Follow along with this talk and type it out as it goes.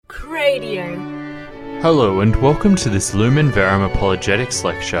Radio. Hello and welcome to this Lumen Verum Apologetics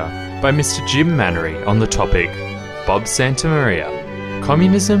lecture by Mr. Jim Mannery on the topic Bob Santamaria,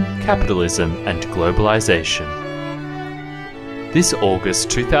 Communism, Capitalism and Globalization. This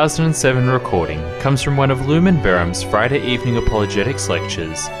August 2007 recording comes from one of Lumen Verum's Friday evening apologetics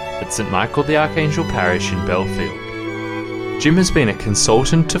lectures at St Michael the Archangel Parish in Belfield. Jim has been a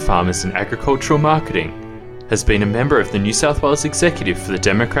consultant to farmers in agricultural marketing, has been a member of the New South Wales Executive for the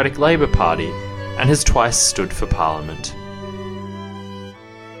Democratic Labor Party, and has twice stood for Parliament.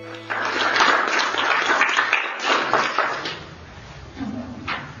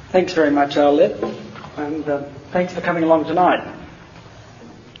 Thanks very much, Arlette, and thanks for coming along tonight.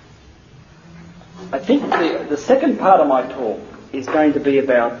 I think the second part of my talk is going to be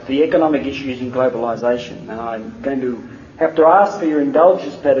about the economic issues in globalisation, and I'm going to have to ask for your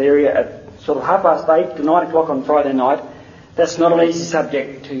indulgence in that area at sort of 8:30 to 9 o'clock on Friday night. That's not an easy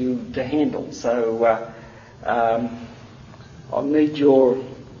subject to handle, so I'll need to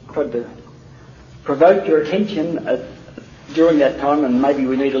provoke your attention during that time, and maybe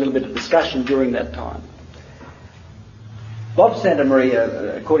we need a little bit of discussion during that time. Bob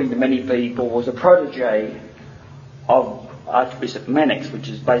Santamaria, according to many people, was a protege of Archbishop Mannix, which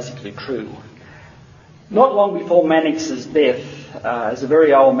is basically true. Not long before Mannix's death, as a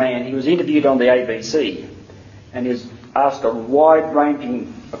very old man, he was interviewed on the ABC, and he was asked a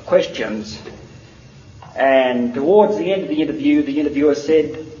wide-ranging of questions, and towards the end of the interview, the interviewer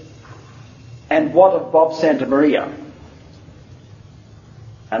said, "And what of Bob Santamaria?"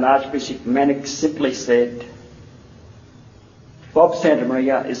 And Archbishop Mannix simply said, "Bob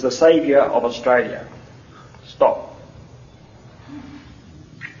Santamaria is the saviour of Australia." Stop.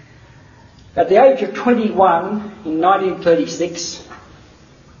 At the age of 21, in 1936,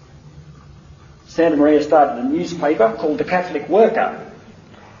 Santamaria started a newspaper called The Catholic Worker.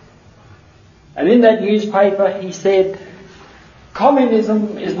 And in that newspaper he said,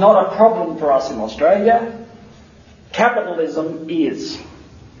 "Communism is not a problem for us in Australia, capitalism is."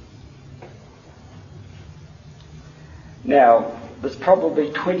 Now, there's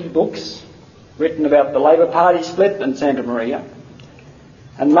probably 20 books written about the Labor Party split and Santamaria,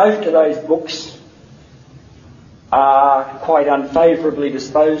 and most of those books are quite unfavourably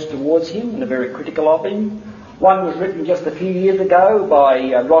disposed towards him and are very critical of him. One was written just a few years ago by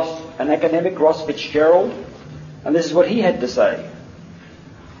an academic, Ross Fitzgerald, and this is what he had to say.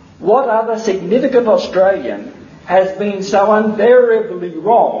 "What other significant Australian has been so invariably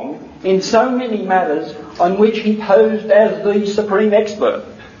wrong in so many matters on which he posed as the supreme expert?"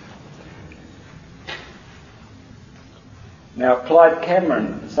 Now, Clyde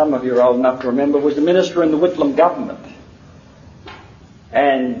Cameron, some of you are old enough to remember, was the minister in the Whitlam government.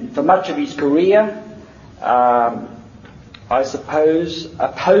 And for much of his career, I suppose,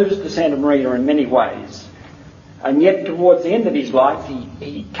 opposed to Santamaria in many ways. And yet, towards the end of his life,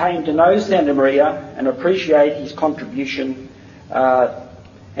 he came to know Santamaria and appreciate his contribution.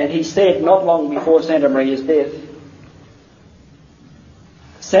 And he said, not long before Santamaria's death,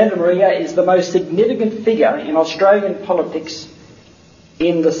 "Santamaria is the most significant figure in Australian politics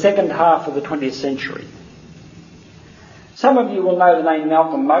in the second half of the 20th century." Some of you will know the name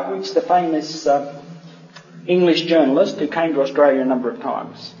Malcolm Muggeridge, the famous English journalist who came to Australia a number of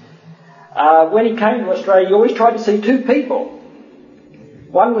times. When he came to Australia, he always tried to see two people.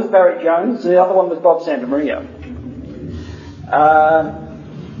 One was Barry Jones, the other one was Bob Santamaria.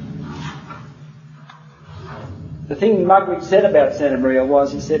 The thing Muggeridge said about Santamaria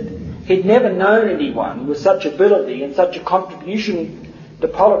was, he said, he'd never known anyone with such ability and such a contribution to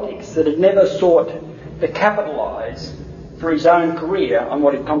politics that had never sought to capitalise for his own career on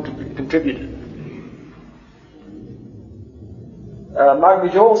what he'd contributed.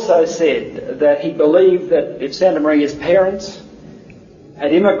 Muggeridge also said that he believed that if Santamaria's parents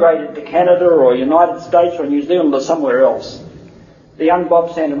had immigrated to Canada or United States or New Zealand or somewhere else, the young Bob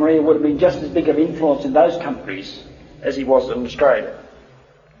Santamaria would have been just as big of influence in those countries as he was in Australia.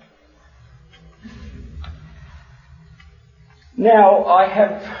 Now, I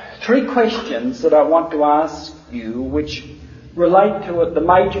have three questions that I want to ask you which relate to the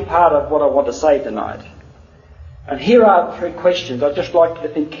major part of what I want to say tonight. And here are the three questions. I'd just like you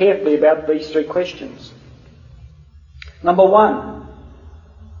to think carefully about these three questions. Number one,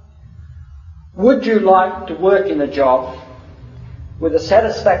 would you like to work in a job with a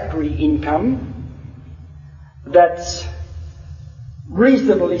satisfactory income that's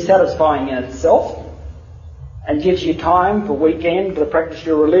reasonably satisfying in itself and gives you time for weekend to practice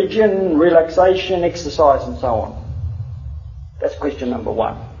your religion, relaxation, exercise and so on? That's question number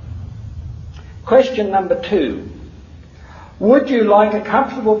one. Question number two, Would you like a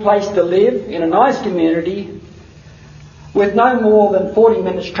comfortable place to live in a nice community with no more than 40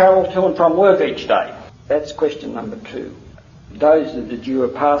 minutes travel to and from work each day? That's question number 2. Those that you are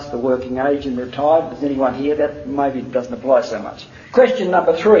past the working age and retired, does anyone here? That maybe doesn't apply so much. Question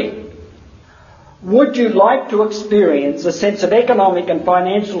number 3. Would you like to experience a sense of economic and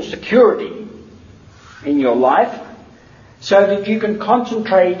financial security in your life so that you can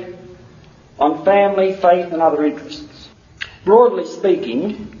concentrate on family, faith and other interests? Broadly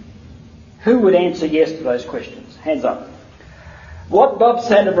speaking, who would answer yes to those questions? Hands up. What Bob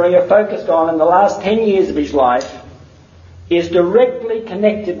Santamaria focused on in the last 10 years of his life is directly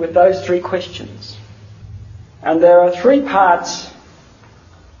connected with those 3 questions. And there are 3 parts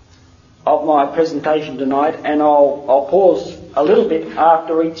of my presentation tonight, and I'll pause a little bit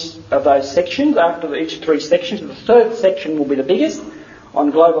after each of those sections, after each 3 sections. The third section will be the biggest,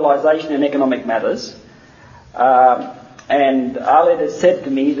 on globalisation and economic matters. And Arlette has said to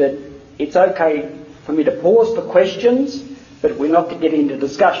me that it's okay for me to pause for questions, but we're not to get into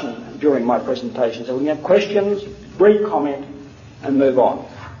discussion during my presentation. So we can have questions, brief comment, and move on.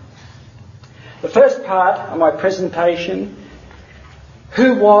 The first part of my presentation: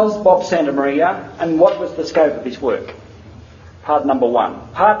 who was Bob Santamaria and what was the scope of his work? Part number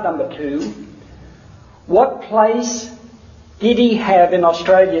 1. Part number 2, what place did he have in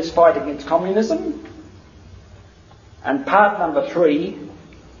Australia's fight against communism? And part number 3,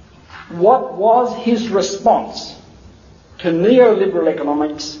 what was his response to neoliberal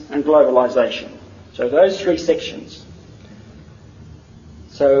economics and globalisation? So those 3 sections.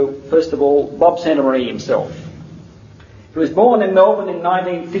 So first of all, Bob Santamaria himself. He was born in Melbourne in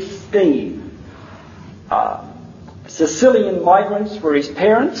 1915. Sicilian migrants were his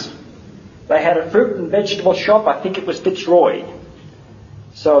parents. They had a fruit and vegetable shop. I think it was Fitzroy.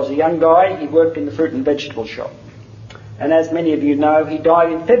 So as a young guy, he worked in the fruit and vegetable shop. And as many of you know, he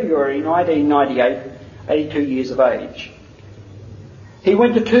died in February 1998, 82 years of age. He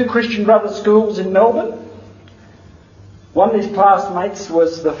went to 2 Christian Brothers schools in Melbourne. One of his classmates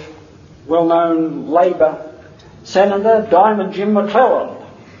was the well-known Labor Senator Diamond Jim McClelland.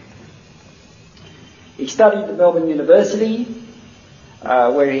 He studied at Melbourne University,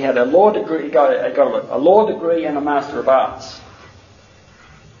 where he had a law degree. He got a law degree and a Master of Arts.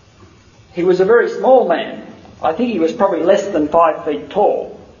 He was a very small man. I think he was probably less than 5 feet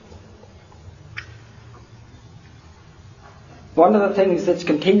tall. One of the things that's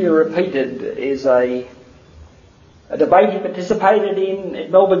continually repeated is a debate he participated in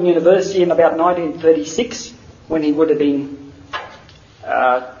at Melbourne University in about 1936, when he would have been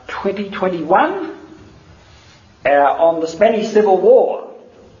 21, on the Spanish Civil War.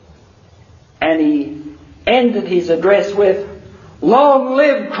 And he ended his address with, "Long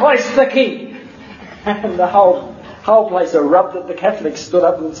live Christ the King!" And the whole place erupted. The Catholics stood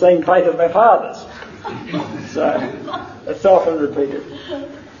up and sang Faith of Their Fathers. So it's often repeated.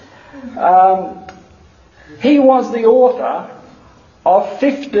 He was the author of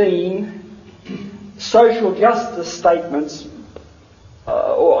 15 social justice statements,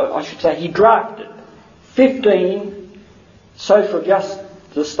 or I should say he drafted 15 social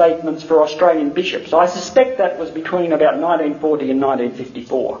justice statements for Australian bishops. I suspect that was between about 1940 and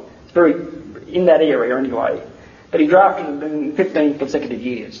 1954. It's very in that area anyway. But he drafted them in 15 consecutive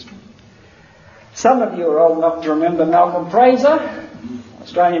years. Some of you are old enough to remember Malcolm Fraser,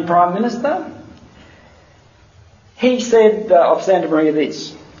 Australian Prime Minister. He said of Santamaria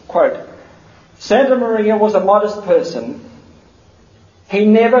this, quote, "Santamaria was a modest person. He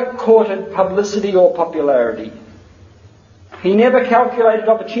never courted publicity or popularity. He never calculated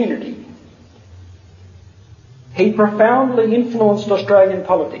opportunity. He profoundly influenced Australian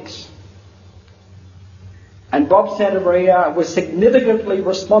politics. And Bob Santamaria was significantly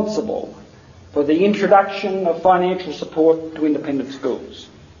responsible for the introduction of financial support to independent schools."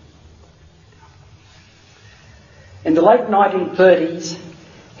 In the late 1930s,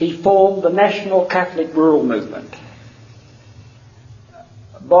 he formed the National Catholic Rural Movement.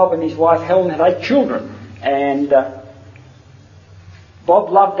 Bob and his wife Helen had 8 children, and Bob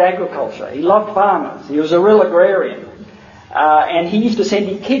loved agriculture. He loved farmers. He was a real agrarian. And he used to send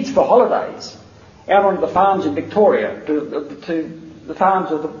his kids for holidays out onto the farms in Victoria, to the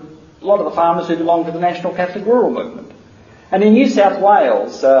farms of a lot of the farmers who belonged to the National Catholic Rural Movement. And in New South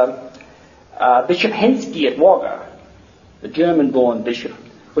Wales, Bishop Henske at Wagga, the German-born bishop,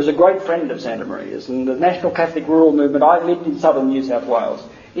 was a great friend of Santamaria's. And the National Catholic Rural Movement, I lived in southern New South Wales.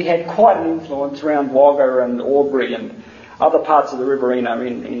 It had quite an influence around Wagga and Albury and other parts of the Riverina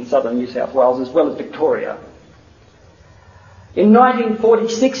in southern New South Wales, as well as Victoria. In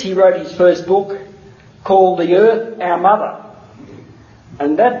 1946, he wrote his first book called The Earth, Our Mother.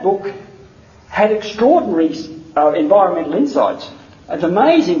 And that book had extraordinary environmental insights. An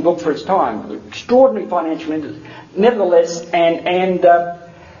amazing book for its time, extraordinary financial insights. Nevertheless, and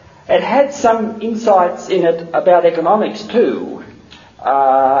it had some insights in it about economics too.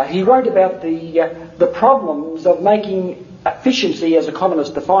 He wrote about the problems of making efficiency, as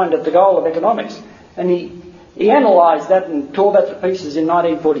economists defined it, the goal of economics. And he analysed that and tore that to pieces in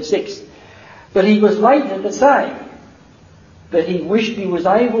 1946. But he was later to say that he wished he was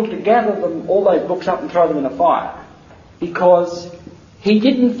able to gather all those books up and throw them in a fire, because he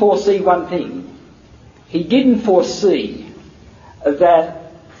didn't foresee one thing. He didn't foresee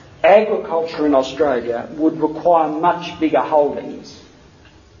that agriculture in Australia would require much bigger holdings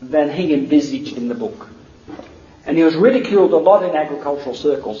than he envisaged in the book. And he was ridiculed a lot in agricultural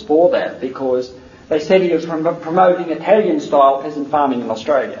circles for that, because they said he was promoting Italian-style peasant farming in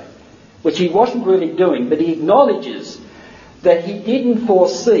Australia, which he wasn't really doing, but he acknowledges that he didn't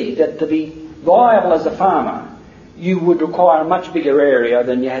foresee that to be viable as a farmer, you would require a much bigger area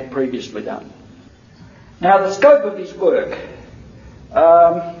than you had previously done. Now, the scope of his work,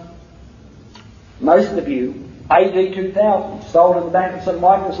 most of you, AD 2000, sold in the Bank of St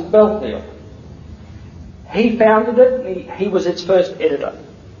Michael's at Belfield. He founded it, he was its first editor.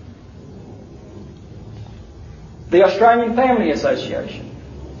 The Australian Family Association,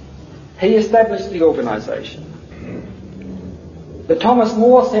 he established the organisation. The Thomas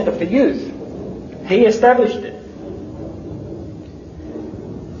More Centre for Youth, he established it.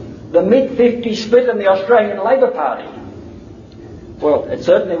 The mid-50s split in the Australian Labor Party, well, it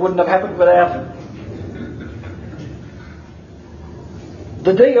certainly wouldn't have happened without him.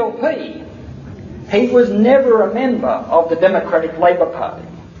 The DLP, he was never a member of the Democratic Labor Party,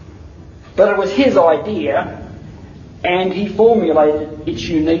 but it was his idea, and he formulated its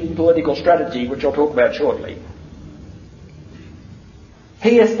unique political strategy, which I'll talk about shortly.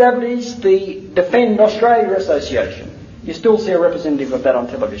 He established the Defend Australia Association. You still see a representative of that on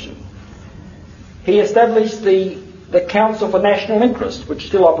television. He established the Council for National Interest, which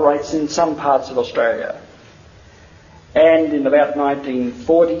still operates in some parts of Australia. And in about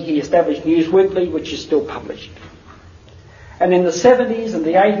 1940, he established News Weekly, which is still published. And in the 70s and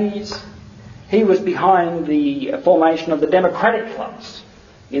the 80s, he was behind the formation of the Democratic clubs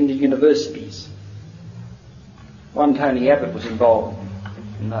in the universities. One Tony Abbott was involved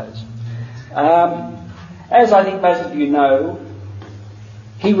in those. As I think most of you know,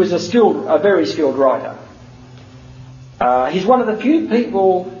 he was a very skilled writer. He's one of the few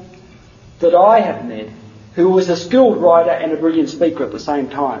people that I have met who was a skilled writer and a brilliant speaker at the same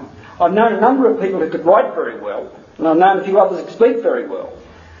time. I've known a number of people who could write very well, and I've known a few others who could speak very well.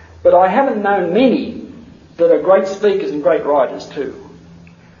 But I haven't known many that are great speakers and great writers too.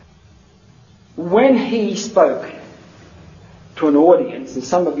 When he spoke to an audience, and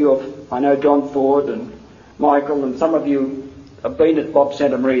some of you have, I know John Ford and Michael, and some of you have been at Bob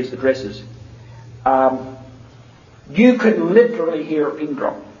Santamaria's addresses, you could literally hear a pin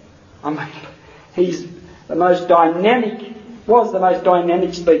drop. I mean, he's was the most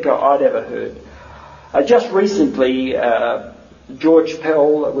dynamic speaker I'd ever heard. Just recently, George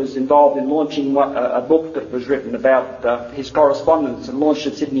Pell was involved in launching a book that was written about his correspondence and launched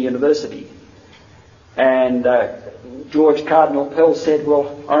at Sydney University. And George Cardinal Pell said,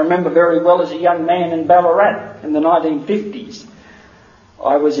 well, I remember very well as a young man in Ballarat in the 1950s.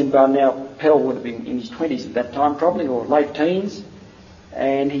 I was in now Pell would have been in his 20s at that time probably, or late teens.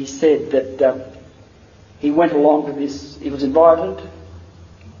 And he said that he went along to this, he was invited.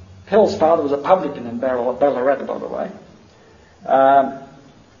 Pell's father was a publican in Ballarat, by the way.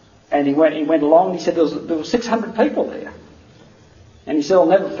 And he went along and he said there were 600 people there. And he said, I'll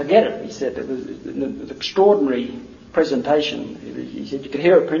never forget it. He said it was an extraordinary presentation. He said you could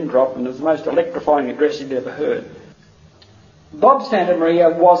hear a pin drop, and it was the most electrifying address he'd ever heard. Bob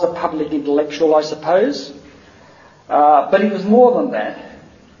Santamaria was a public intellectual, I suppose, but he was more than that.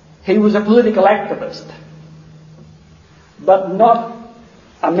 He was a political activist, but not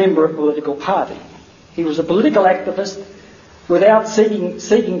a member of a political party. He was a political activist without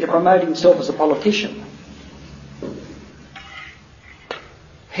seeking to promote himself as a politician.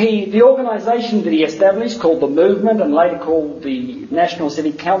 The organisation that he established, called the Movement and later called the National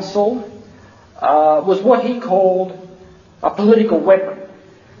City Council, was what he called a political weapon.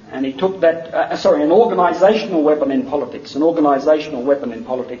 And he took that, an organisational weapon in politics,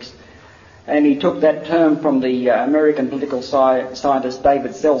 and he took that term from the American political scientist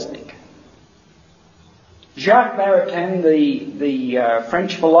David Selznick. Jacques Maritain, the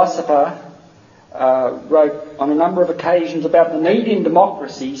French philosopher, wrote on a number of occasions about the need in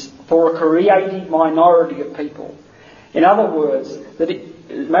democracies for a creative minority of people. In other words, that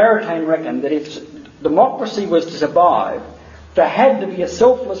Maritain reckoned that if democracy was to survive, there had to be a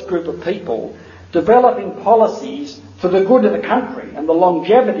selfless group of people developing policies for the good of the country and the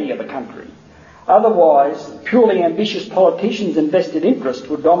longevity of the country. Otherwise, purely ambitious politicians and vested interests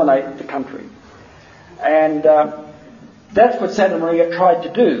would dominate the country. And that's what Santa Maria tried to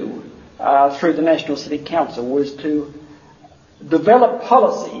do through the National Civic Council, was to develop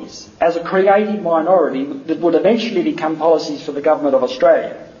policies as a creative minority that would eventually become policies for the government of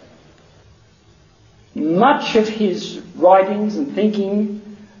Australia. Much of his writings and thinking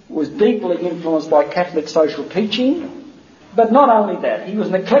was deeply influenced by Catholic social teaching, but not only that, he was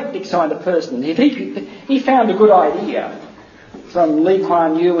an eclectic kind of person. If he found a good idea from Lee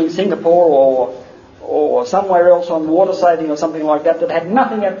Kuan Yew in Singapore or somewhere else on water saving or something like that that had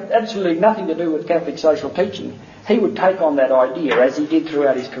absolutely nothing to do with Catholic social teaching, he would take on that idea, as he did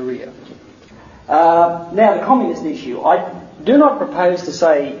throughout his career. Now, the communist issue. I do not propose to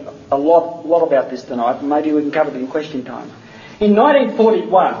say a lot about this tonight. Maybe we can cover it in question time. In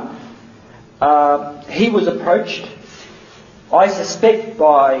 1941, he was approached, I suspect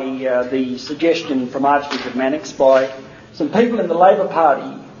by the suggestion from Archbishop Mannix, by some people in the Labor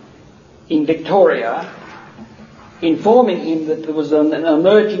Party in Victoria, informing him that there was an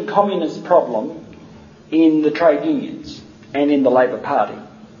emerging communist problem in the trade unions and in the Labor Party.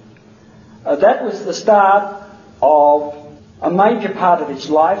 That was the start of a major part of his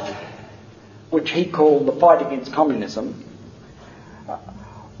life, which he called the fight against communism,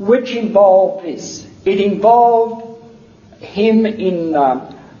 which involved this. It involved him in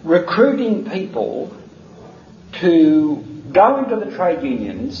recruiting people to go into the trade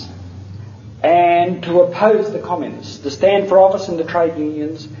unions and to oppose the communists, to stand for office in the trade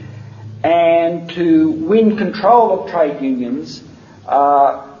unions and to win control of trade unions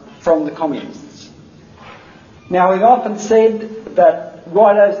from the communists. Now, he often said that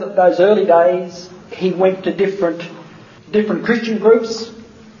right as those early days he went to different Christian groups,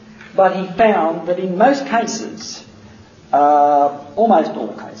 but he found that in most cases, almost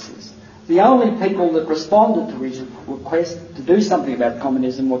all cases, the only people that responded to his request to do something about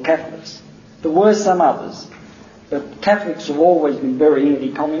communism were Catholics. There were some others, but Catholics have always been very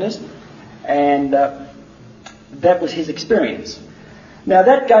anti-communist, and that was his experience. Now,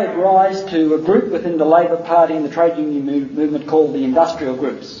 that gave rise to a group within the Labor Party and the trade union movement called the industrial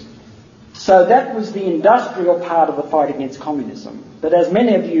groups. So that was the industrial part of the fight against communism. But as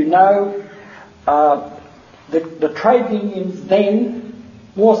many of you know, the trade unions then,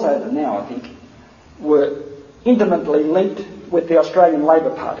 more so than now I think, were intimately linked with the Australian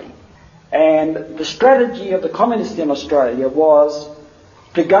Labor Party. And the strategy of the communists in Australia was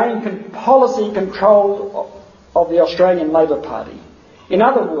to gain policy control of the Australian Labor Party. In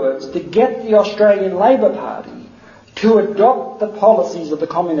other words, to get the Australian Labor Party to adopt the policies of the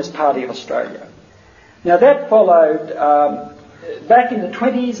Communist Party of Australia. Now, that followed back in the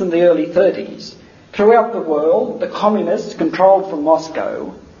 20s and the early 30s. Throughout the world, the communists, controlled from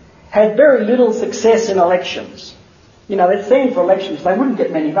Moscow, had very little success in elections. You know, they'd stand for elections, they wouldn't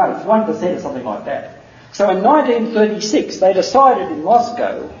get many votes, 1% or something like that. So in 1936, they decided in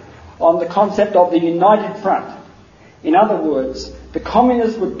Moscow on the concept of the United Front. In other words, the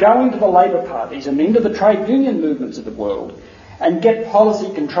communists would go into the Labor parties and into the trade union movements of the world and get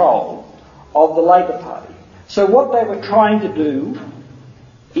policy control of the Labor Party. So what they were trying to do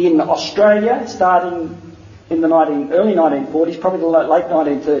in Australia, starting in the early 1940s, probably the late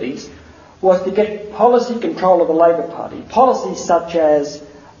 1930s, was to get policy control of the Labor Party. Policies such as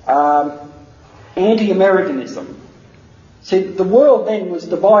anti-Americanism. See, the world then was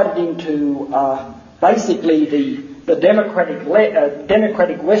divided into basically the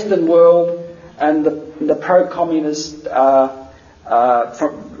democratic Western world and the pro-communist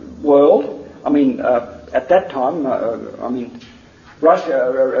world. I mean, at that time,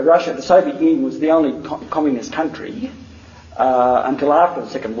 Russia, the Soviet Union was the only communist country until after the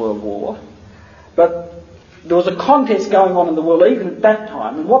Second World War. But there was a contest going on in the world even at that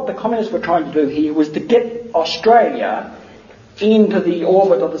time, and what the communists were trying to do here was to get Australia into the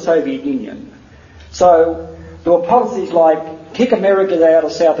orbit of the Soviet Union. So there were policies like kick America out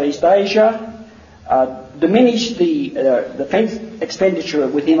of Southeast Asia, diminish the defence expenditure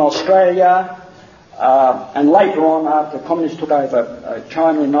within Australia, and later on, after the communists took over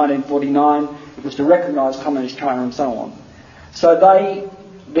China in 1949, it was to recognise communist China and so on. So they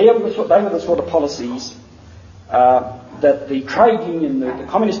were the sort of policies that the trade union movement,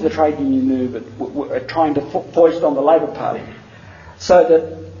 the communists of the trade union movement, were trying to foist on the Labor Party. So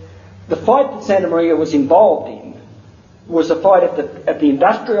that the fight that Santa Maria was involved in was a fight at the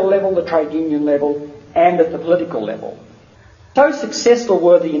industrial level, the trade union level, and at the political level. So successful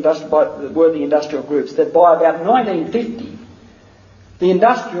were the industrial groups that by about 1950, the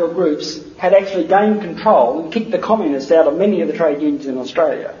industrial groups had actually gained control and kicked the communists out of many of the trade unions in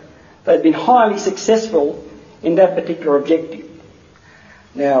Australia. They'd been highly successful in that particular objective.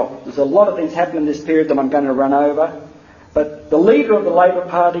 Now, there's a lot of things happened in this period that I'm going to run over, but the leader of the Labor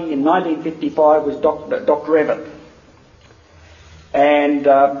Party in 1955 was Dr. Evatt. And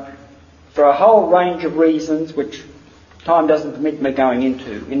for a whole range of reasons, which time doesn't permit me going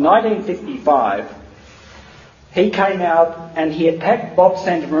into, in 1955, he came out and he attacked Bob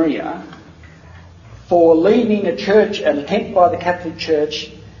Santamaria for leading a church, an attempt by the Catholic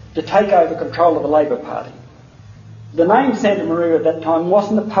Church to take over control of the Labor Party. The name Santamaria at that time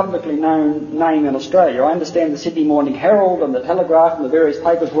wasn't a publicly known name in Australia. I understand the Sydney Morning Herald and the Telegraph and the various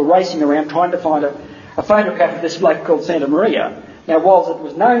papers were racing around trying to find a photograph of this bloke called Santamaria. Now, whilst it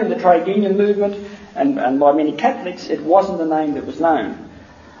was known in the trade union movement and by many Catholics, it wasn't a name that was known.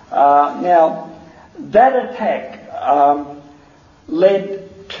 Now, that attack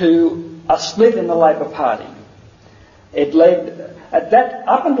led to a split in the Labor Party. It led,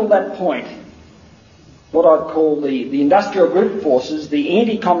 up until that point, what I'd call the industrial group forces, the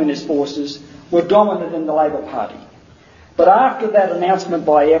anti-communist forces, were dominant in the Labor Party. But after that announcement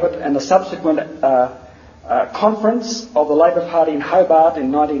by Evatt and the subsequent conference of the Labor Party in Hobart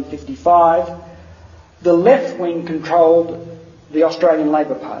in 1955, the left wing controlled the Australian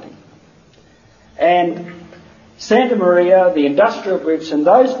Labor Party. And Santamaria, the industrial groups, and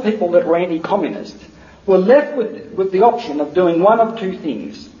those people that were anti-communist were left with the option of doing one of two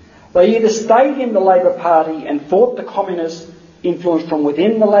things. They either stayed in the Labor Party and fought the communist influence from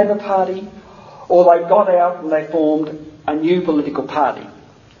within the Labor Party, or they got out and they formed a new political party.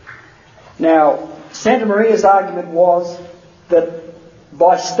 Now, Santamaria's argument was that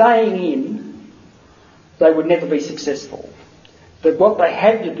by staying in, they would never be successful. That what they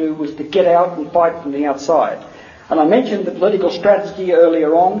had to do was to get out and fight from the outside. And I mentioned the political strategy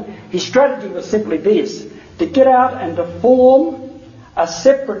earlier on. His strategy was simply this: to get out and to form a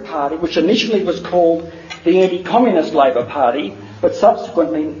separate party, which initially was called the Anti-Communist Labor Party, but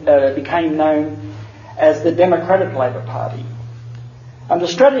subsequently became known as the Democratic Labor Party. And the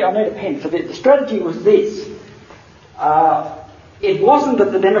strategy, I need a pen for this, the strategy was this. It wasn't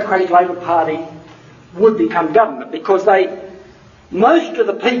that the Democratic Labor Party would become government, because most of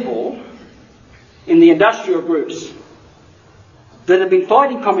the people in the industrial groups that had been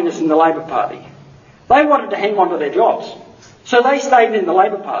fighting communists in the Labor Party, they wanted to hang on to their jobs. So they stayed in the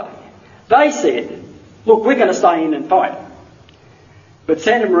Labor Party. They said, look, we're going to stay in and fight. But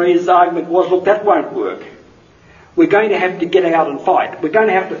Santamaria's argument was, look, that won't work. We're going to have to get out and fight. We're going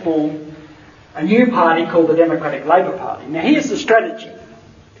to have to form a new party called the Democratic Labor Party. Now here's the strategy.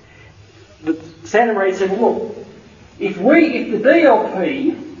 Santamaria said, well, look, if the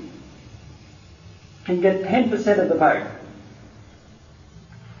DLP can get 10% of the vote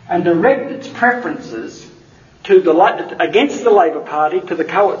and direct its preferences against the Labor Party to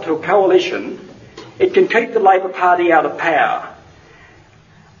a coalition, it can keep the Labor Party out of power.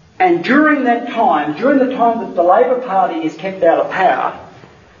 And during the time that the Labor Party is kept out of power,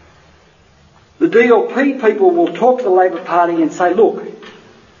 the DLP people will talk to the Labor Party and say, look,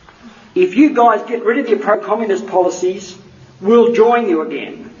 if you guys get rid of your pro-communist policies, we'll join you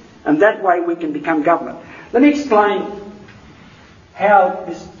again. And that way we can become government. Let me explain how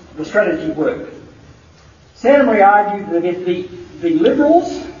the strategy worked. Santamaria argued that if the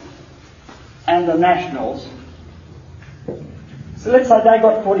Liberals and the Nationals, so let's say they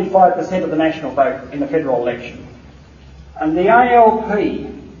got 45% of the national vote in the federal election, and the ALP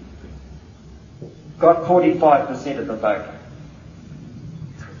got 45% of the vote.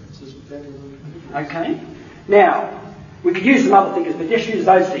 Okay? Now, we could use some other figures, but just use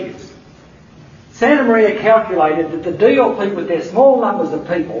those figures. Santamaria calculated that the DLP, with their small numbers of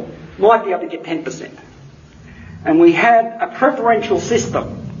people, might be able to get 10%. And we had a preferential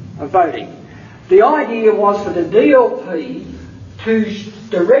system of voting. The idea was for the DLP to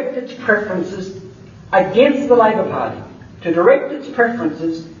direct its preferences against the Labor Party, to direct its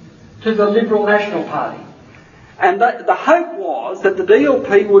preferences to the Liberal National Party. And the hope was that the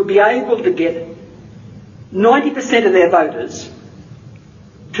DLP would be able to get 90% of their voters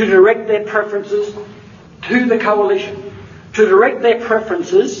to direct their preferences to the coalition, to direct their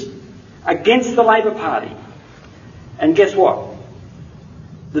preferences against the Labor Party. And guess what?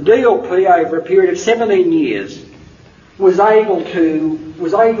 The DLP, over a period of 17 years, was able to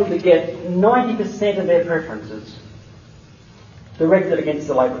get 90% of their preferences directed against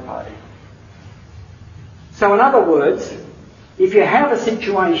the Labor Party. So in other words, if you have a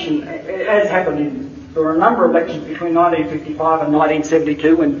situation, as happened there were a number of elections between 1955 and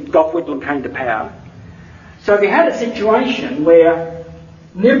 1972 when Gough Whitlam came to power. So if you had a situation where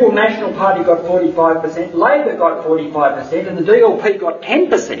Liberal National Party got 45%, Labor got 45%, and the DLP got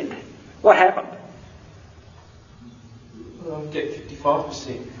 10%, what happened? Well, get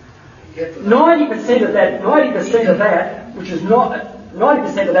 55%. 90% of that, which is not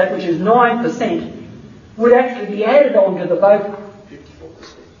 90% of that, which is 9%, would actually be added on to the vote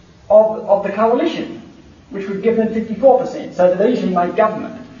of the coalition, which would give them 54%. So they'd easily make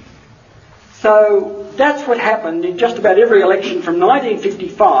government. So that's what happened in just about every election from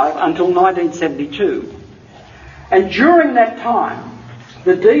 1955 until 1972. And during that time,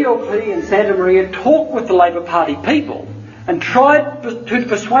 the DLP and Santa Maria talked with the Labor Party people and tried to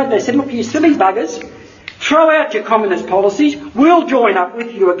persuade them. They said, look, you silly buggers, throw out your communist policies, we'll join up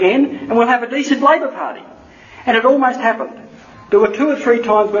with you again and we'll have a decent Labor Party. And it almost happened. There were 2 or 3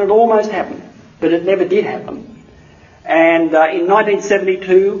 times when it almost happened, but it never did happen. And in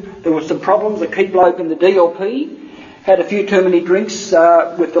 1972, there were some problems. The key bloke in the DLP had a few too many drinks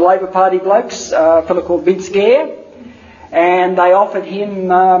with the Labor Party blokes, a fellow called Vince Gare, and they offered him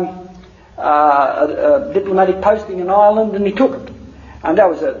a diplomatic posting in Ireland, and he took it. And that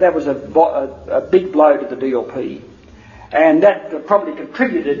was a big blow to the DLP. And that probably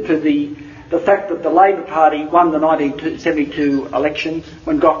contributed to the fact that the Labor Party won the 1972 election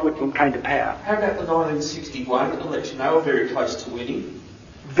when Gough Whitlam came to power. How about the 1961 election? They were very close to winning.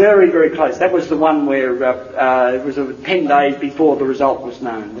 Very, very close. That was the one where it was 10 days before the result was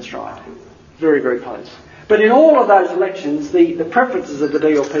known. That's right. Very, very close. But in all of those elections, the preferences of the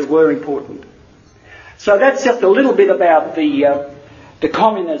DLP were important. So that's just a little bit about the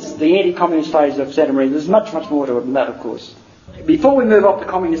communist, the anti-communist phase of Santa Maria. There's much, much more to it than that, of course. Before we move off the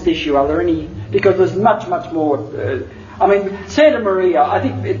communist issue, are there any... Because there's much, much more... Santa Maria, I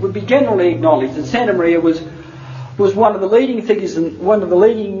think it would be generally acknowledged that Santa Maria was one of the leading figures and one of the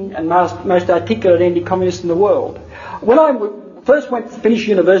leading and most articulate anti-communists in the world. When I first finished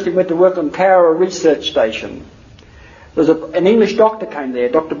university and went to work on Cowra Research Station, there was an English doctor came there,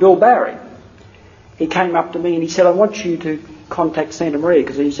 Dr. Bill Barry. He came up to me and he said, I want you to contact Santa Maria,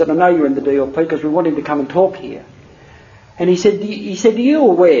 because he said, I know you're in the DLP because we want him to come and talk here. And he said, are you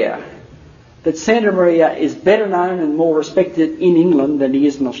aware that Santa Maria is better known and more respected in England than he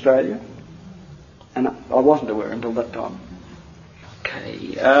is in Australia? And I wasn't aware until that time.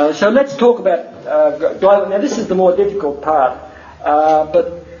 Okay, so let's talk about global. Now this is the more difficult part,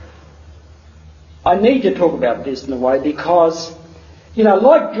 but I need to talk about this in a way because,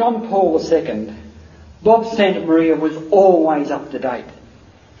 like John Paul II, Bob Santa Maria was always up to date.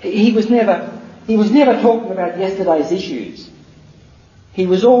 He was never talking about yesterday's issues. He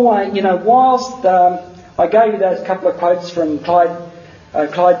was always, whilst I gave you those couple of quotes from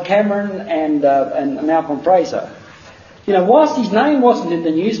Clyde Cameron and Malcolm Fraser, whilst his name wasn't in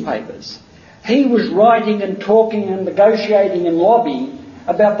the newspapers, he was writing and talking and negotiating and lobbying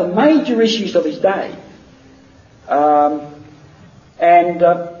about the major issues of his day.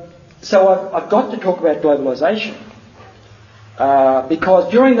 So I've got to talk about globalisation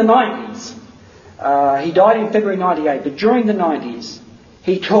because during the 90s, he died in February 98, but during the 90s,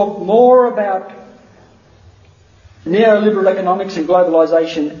 he talked more about neoliberal economics and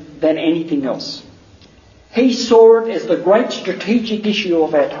globalisation than anything else. He saw it as the great strategic issue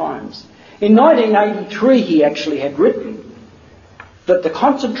of our times. In 1983, he actually had written that the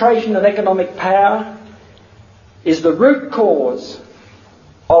concentration of economic power is the root cause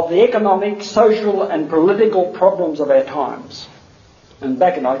of the economic, social and political problems of our times. And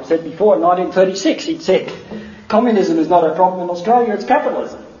back in, I said before, in 1936, he'd said, communism is not a problem in Australia, it's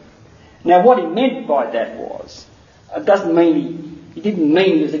capitalism. Now what he meant by that was, he didn't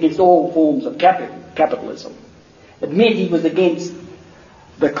mean he was against all forms of capitalism. It meant he was against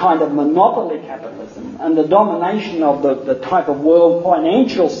the kind of monopoly capitalism and the domination of the type of world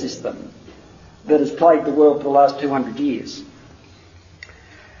financial system that has plagued the world for the last 200 years.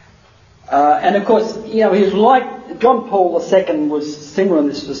 And of course, he was like John Paul II was similar in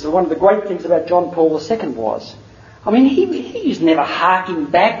this. One of the great things about John Paul II was, he was never harking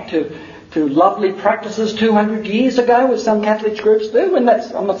back to lovely practices 200 years ago, as some Catholic groups do, and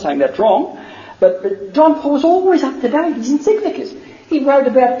I'm not saying that's wrong, but John Paul was always up to date. His encyclicals. He wrote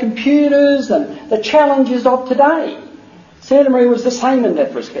about computers and the challenges of today. Santa Maria was the same in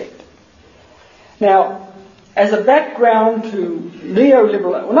that respect. Now, as a background to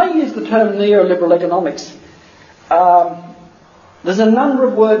neoliberal, when I use the term neoliberal economics, there's a number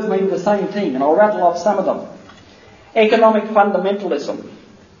of words meaning the same thing, and I'll rattle off some of them. Economic fundamentalism,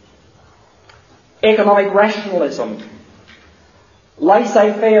 economic rationalism,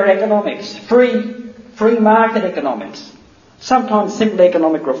 laissez-faire economics, free free market economics, sometimes simple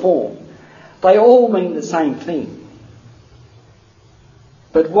economic reform. They all mean the same thing.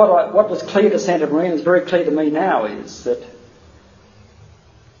 But what was clear to Santa Maria, and is very clear to me now, is that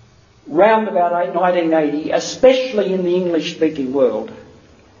round about 1980, especially in the English-speaking world,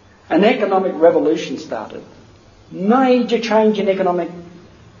 an economic revolution started. Major change in economic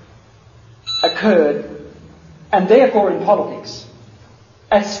occurred, and therefore in politics,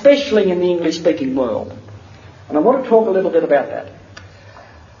 especially in the English-speaking world. And I want to talk a little bit about that.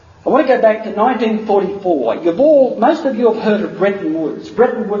 I want to go back to 1944. Most of you have heard of Bretton Woods.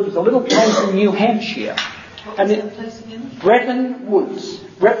 Bretton Woods was a little place in New Hampshire. What was that place again? Bretton Woods.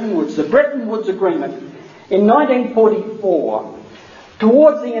 The Bretton Woods Agreement in 1944,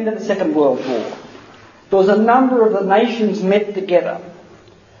 towards the end of the Second World War. There was a number of the nations met together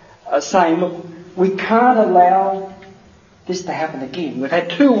saying, look, we can't allow this to happen again. We've had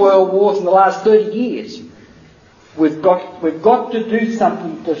 2 world wars in the last 30 years. We've got to do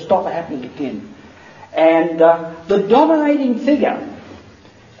something to stop it happening again. And the dominating figure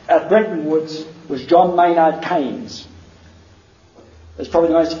at Bretton Woods was John Maynard Keynes. He's probably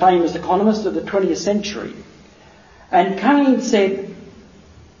the most famous economist of the 20th century. And Keynes said,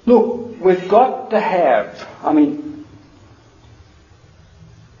 look, we've got to have,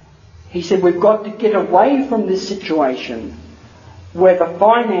 he said we've got to get away from this situation where the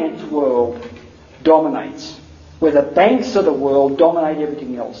finance world dominates, where the banks of the world dominate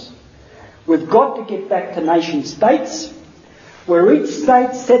everything else. We've got to get back to nation states, where each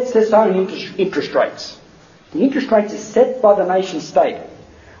state sets its own interest rates. The interest rates are set by the nation state,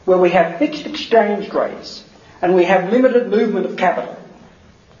 where we have fixed exchange rates and we have limited movement of capital.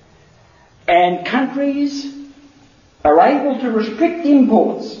 And countries are able to restrict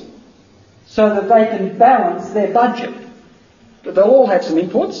imports so that they can balance their budget. They'll all have some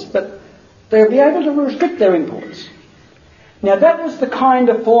imports, but they'll be able to restrict their imports. Now that was the kind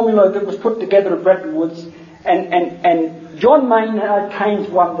of formula that was put together at Bretton Woods, and John Maynard Keynes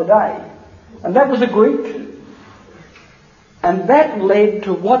won the day. And that was agreed to. And that led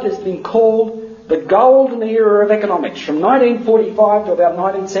to what has been called the golden era of economics, from 1945 to about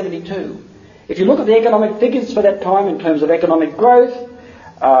 1972. If you look at the economic figures for that time in terms of economic growth,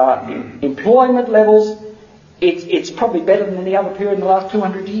 employment levels, it's probably better than any other period in the last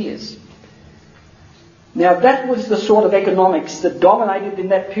 200 years. Now that was the sort of economics that dominated in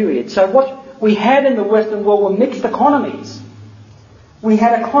that period. So what we had in the Western world were mixed economies. We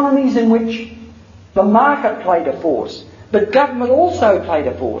had economies in which the market played a force, but government also played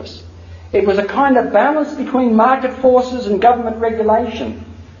a force. It was a kind of balance between market forces and government regulation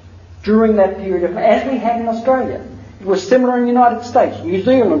during that period, as we had in Australia. It was similar in the United States, New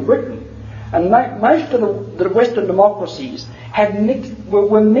Zealand, Britain. And most of the Western democracies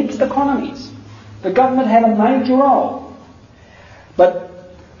were mixed economies. The government had a major role.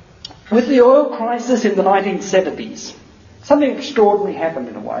 But with the oil crisis in the 1970s, something extraordinary happened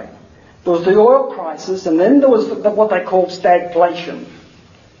in a way. There was the oil crisis, and then there was what they called stagflation.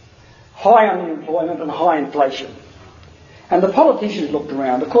 High unemployment and high inflation. And the politicians looked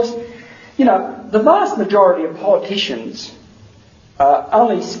around. Of course, the vast majority of politicians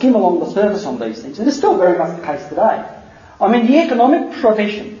only skim along the surface on these things, and it's still very much the case today. The economic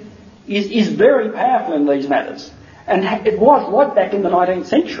profession is very powerful in these matters, and it was right back in the 19th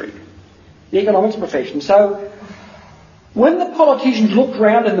century, the economics profession. So when the politicians looked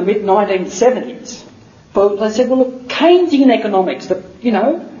around in the mid-1970s, they said, well, look, Keynesian economics,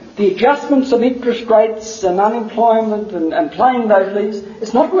 the adjustments of interest rates and unemployment and playing those leads,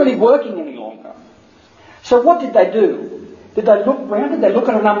 it's not really working any longer. So what did they do? Did they look around? Did they look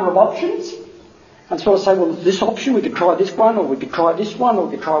at a number of options? And sort of say, well, this option, we could try this one, or we could try this one, or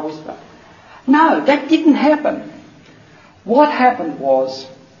we could try this one. No, that didn't happen. What happened was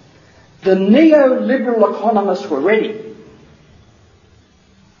the neoliberal economists were ready.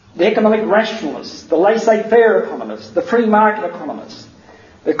 The economic rationalists, the laissez-faire economists, the free market economists,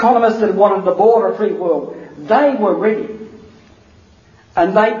 the economists that wanted the border free world, they were ready.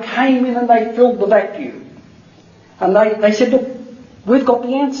 And they came in and they filled the vacuum. And they said, look, we've got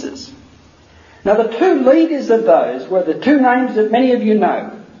the answers. Now the two leaders of those were the two names that many of you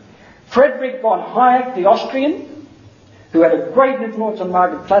know. Friedrich von Hayek, the Austrian, who had a great influence on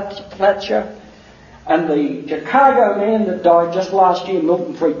Margaret Thatcher, and the Chicago man that died just last year,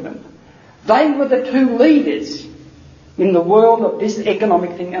 Milton Friedman. They were the two leaders in the world of this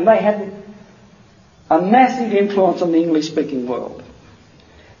economic thing, and they had a massive influence on the English-speaking world.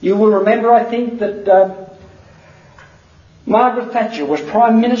 You will remember, I think, that Margaret Thatcher was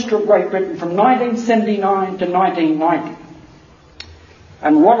Prime Minister of Great Britain from 1979 to 1990.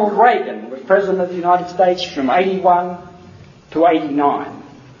 and Ronald Reagan was President of the United States from 81 to 89.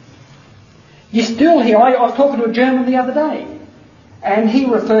 You still hear, I was talking to a German the other day, and he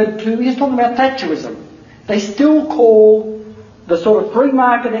was talking about Thatcherism. They still call the sort of free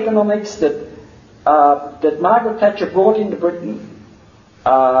market economics that Margaret Thatcher brought into Britain,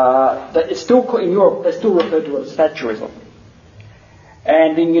 that it's still, in Europe, they still refer to it as Thatcherism.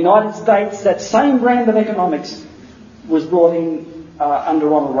 And in the United States, that same brand of economics was brought in under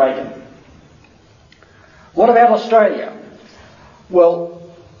Ronald Reagan. What about Australia? Well,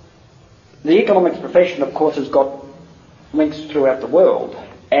 the economics profession, of course, has got links throughout the world,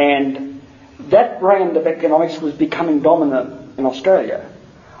 and that brand of economics was becoming dominant in Australia.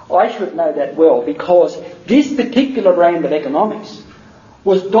 I should know that well because this particular brand of economics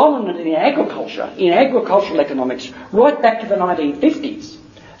was dominant in agricultural economics, right back to the 1950s.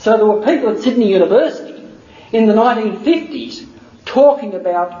 So there were people at Sydney University in the 1950s talking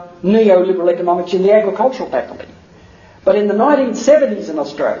about neoliberal economics in the agricultural faculty. But in the 1970s in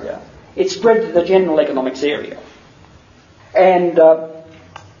Australia, it spread to the general economics area. And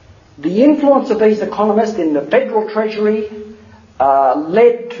the influence of these economists in the Federal Treasury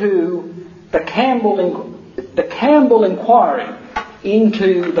led to the Campbell Inquiry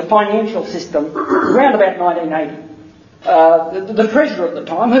into the financial system around about 1980. The Treasurer at the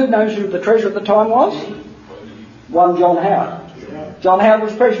time, who knows who the Treasurer at the time was? One John Howard. John Howard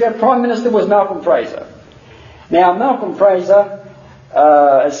was Treasurer. Prime Minister was Malcolm Fraser. Now, Malcolm Fraser,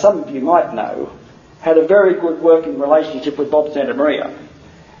 as some of you might know, had a very good working relationship with Bob Santamaria.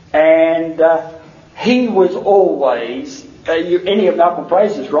 And he was always, any of Malcolm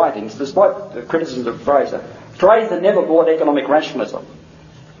Fraser's writings, despite the criticism of Fraser never bought economic rationalism.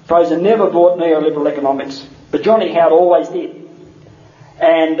 Fraser never bought neoliberal economics. But Johnny Howard always did.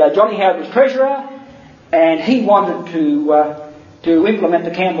 And Johnny Howard was Treasurer, and he wanted to implement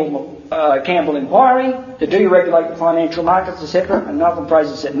the Campbell Inquiry, to deregulate the financial markets, etc., and Malcolm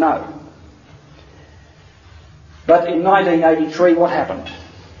Fraser said no. But in 1983, what happened?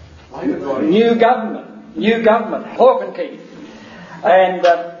 New government, Hawke and Keating. And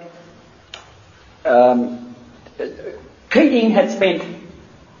Keating had spent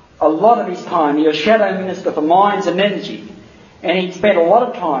a lot of his time, he was Shadow Minister for Mines and Energy, and he'd spent a lot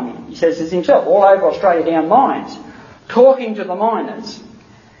of time, he says this himself, all over Australia down mines, talking to the miners.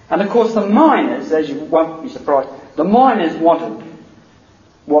 And of course the miners, as you won't be surprised, the miners wanted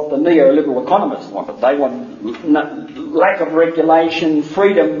what the neoliberal economists wanted. They wanted lack of regulation,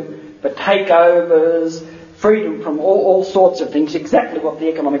 freedom for takeovers, freedom from all sorts of things, exactly what the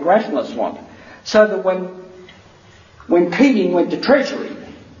economic rationalists want. So that when Keating went to Treasury,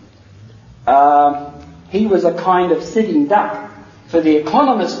 he was a kind of sitting duck for the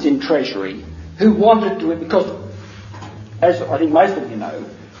economists in Treasury who wanted to, because, as I think most of you know,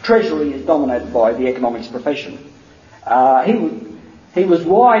 Treasury is dominated by the economics profession. He was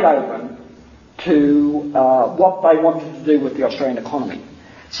wide open to what they wanted to do with the Australian economy.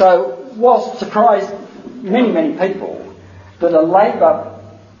 So, whilst it surprised many, many people that a Labor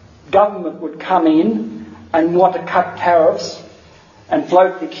government would come in and want to cut tariffs and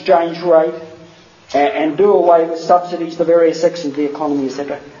float the exchange rate and do away with subsidies to various sections of the economy,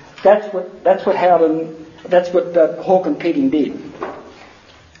 etc. That's what Hawke and Keating did.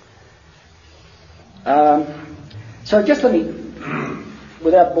 So just let me,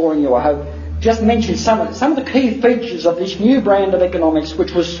 without boring you, I hope, just mention some of the key features of this new brand of economics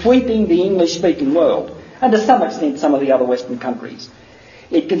which was sweeping the English-speaking world, and to some extent some of the other Western countries.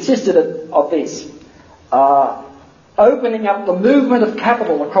 It consisted of this. Opening up the movement of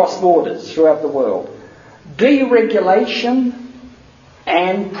capital across borders throughout the world, deregulation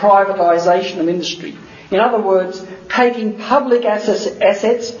and privatisation of industry. In other words, taking public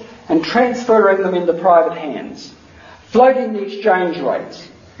assets and transferring them into private hands, floating the exchange rates,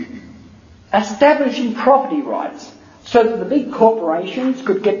 establishing property rights so that the big corporations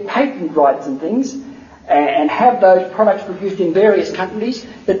could get patent rights and things and have those products produced in various countries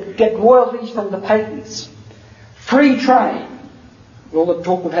that get royalties from the patents. Free trade. All the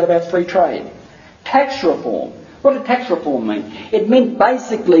talk we've had about free trade. Tax reform. What did tax reform mean? It meant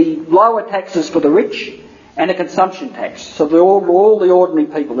basically lower taxes for the rich and a consumption tax. So all the ordinary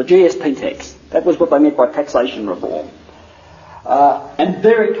people, the GST tax. That was what they meant by taxation reform. And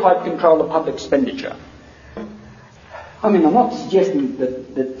very tight control of public expenditure. I mean, I'm not suggesting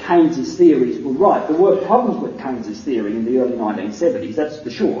that Keynes's theories were right. There were problems with Keynes's theory in the early 1970s, that's for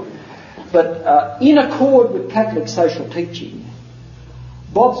sure. But in accord with Catholic social teaching,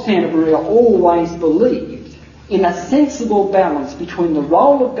 Bob Santamaria always believed in a sensible balance between the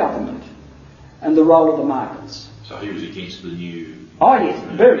role of government and the role of the markets. So he was against the new... Oh yes,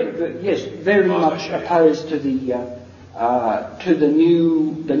 very much opposed to the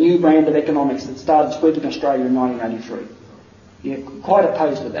new brand of economics that started sweeping Australia in 1983. Yeah, quite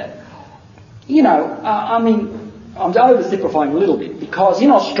opposed to that. You know, I mean, I'm oversimplifying a little bit, because in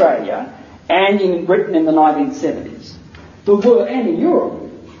Australia and in Britain in the 1970s, and in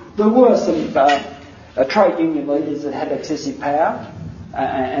Europe, there were some trade union leaders that had excessive power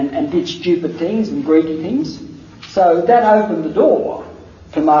and did stupid things and greedy things. So that opened the door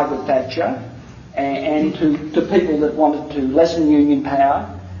to Margaret Thatcher and to people that wanted to lessen union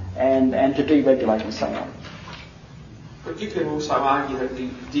power and to deregulate and so on. But you could also argue that the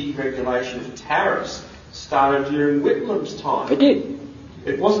deregulation of tariffs started during Whitlam's time. It did.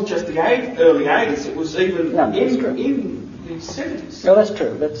 It wasn't just the early 80s, it was even in the 70s. No, that's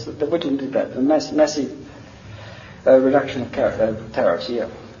true. The Whitlam did that, the massive reduction of tariffs, yeah.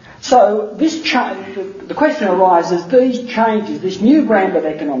 So this the question arises, these changes, this new brand of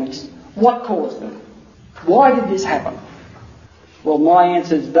economics, what caused them? Why did this happen? Well, my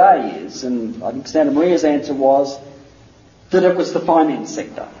answer today is, and I think Santa Maria's answer was, that it was the finance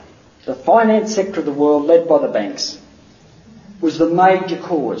sector. The finance sector of the world, led by the banks, was the major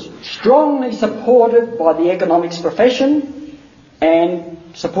cause, strongly supported by the economics profession and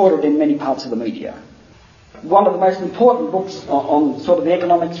supported in many parts of the media. One of the most important books on sort of the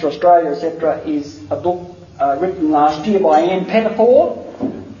economics for Australia, etc., is a book written last year by Anne Pettifor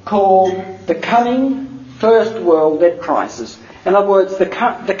called The Coming First World Debt Crisis. In other words, the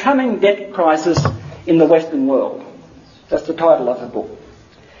coming debt crisis in the Western world. That's the title of her book.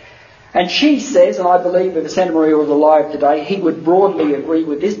 And she says, and I believe if Santa Maria was alive today, he would broadly agree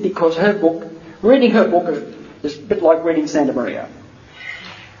with this, because reading her book is a bit like reading Santa Maria.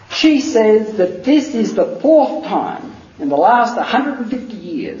 She says that this is the fourth time in the last 150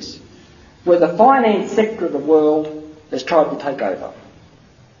 years where the finance sector of the world has tried to take over.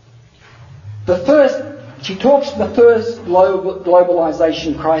 She talks of the first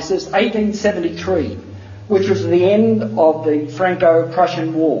globalisation crisis, 1873, which was the end of the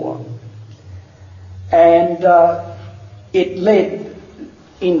Franco-Prussian War. And it led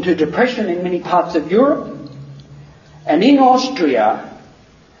into depression in many parts of Europe. And in Austria,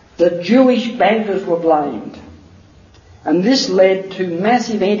 the Jewish bankers were blamed. And this led to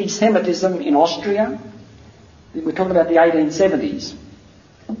massive anti-Semitism in Austria. We're talking about the 1870s.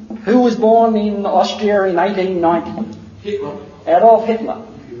 Who was born in Austria in 1890? Hitler. Adolf Hitler.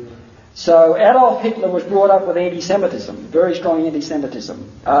 So Adolf Hitler was brought up with anti-Semitism, very strong anti-Semitism.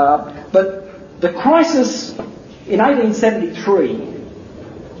 But the crisis in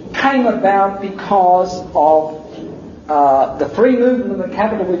 1873 came about because of the free movement of the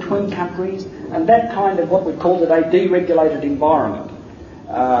capital between countries and that kind of what we call today deregulated environment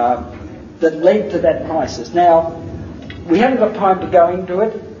that led to that crisis. Now, we haven't got time to go into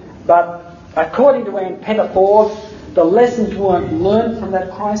it, but according to Anne Pettifor, the lessons weren't learned from that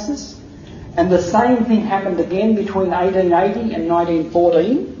crisis, and the same thing happened again between 1880 and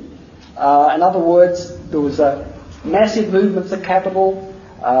 1914. In other words, there was massive movements of capital,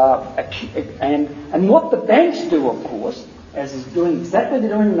 and what the banks do, of course, as is doing exactly what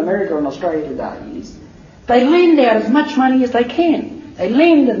they're doing in America and Australia today, is they lend out as much money as they can. They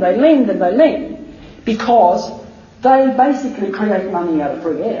lend and they lend and they lend, because they basically create money out of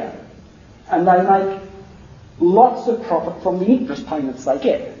free air, and they make lots of profit from the interest payments they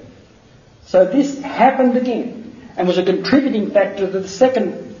get. So this happened again, and was a contributing factor to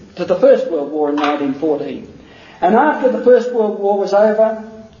the First World War in 1914. And after the First World War was over,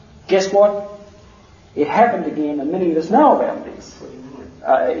 guess what? It happened again, and many of us know about this.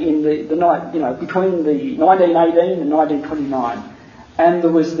 In the night, between the 1918 and 1929, and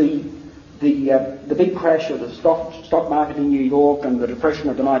there was the big crash of the stock market in New York and the depression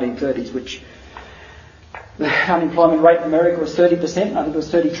of the 1930s, which the unemployment rate in America was 30%, and I think it was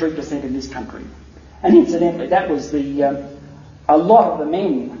 33% in this country. And incidentally, that was a lot of the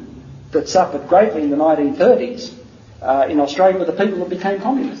men that suffered greatly in the 1930s in Australia were the people that became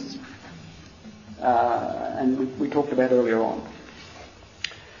communists. And we talked about earlier on.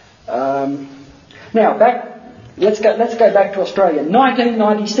 Now, let's go back to Australia.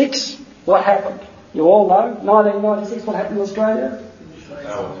 1996, what happened? You all know, 1996, what happened to Australia?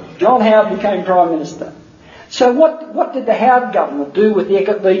 John Howard became Prime Minister. So what did the Howard government do with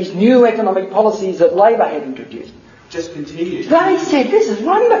these new economic policies that Labor had introduced? Just continue. They said, this is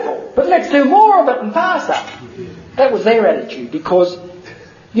wonderful, but let's do more of it and faster. That was their attitude, because,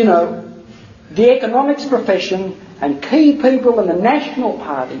 the economics profession and key people in the National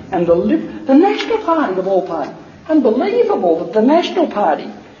Party, and the National Party of all parties, unbelievable that the National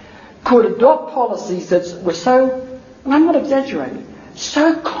Party could adopt policies that were so, and I'm not exaggerating,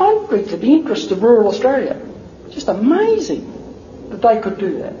 so contrary to the interests of rural Australia. Just amazing that they could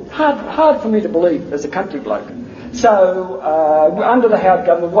do that. Hard for me to believe as a country bloke. So, under the Howard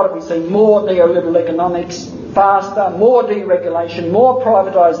government, what have we seen? More neoliberal economics, faster, more deregulation, more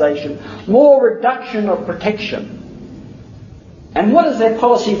privatisation, more reduction of protection. And what is their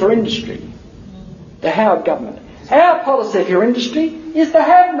policy for industry? The Howard government. Our policy for industry is to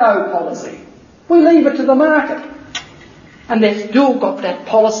have no policy. We leave it to the market. And they've still got that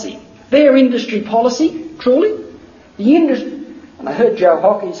policy. Their industry policy, truly, the industry. And I heard Joe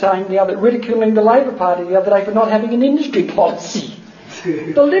Hockey saying ridiculing the Labor Party the other day for not having an industry policy.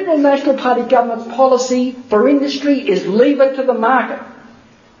 The Liberal National Party government's policy for industry is leave it to the market.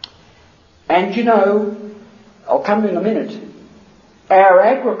 And you know, I'll come in a minute, our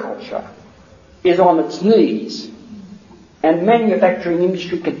agriculture is on its knees and manufacturing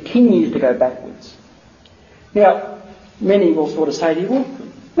industry continues to go backwards. Now, many will sort of say to you, well,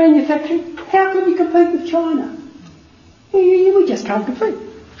 manufacturing, how can you compete with China? We just can't compete.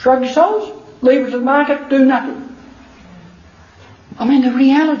 Shrug your shoulders, leave it to the market, do nothing. I mean, the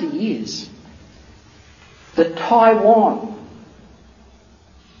reality is that Taiwan,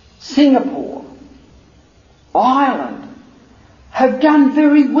 Singapore, Ireland have done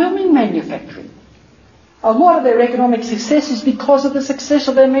very well in manufacturing. A lot of their economic success is because of the success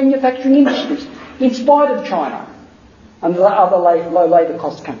of their manufacturing industries, in spite of China and the other low labour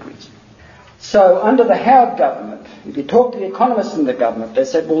cost countries. So under the Howard government, if you talk to the economists in the government, they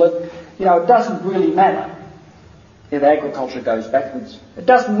said, well, it doesn't really matter if agriculture goes backwards. It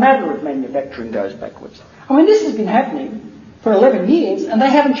doesn't matter if manufacturing goes backwards. I mean, this has been happening for 11 years and they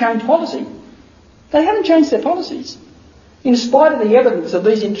haven't changed policy. They haven't changed their policies, in spite of the evidence of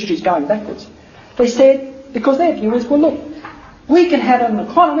these industries going backwards. They said, because their view is, well, look, we can have an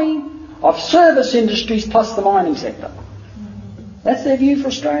economy of service industries plus the mining sector. That's their view for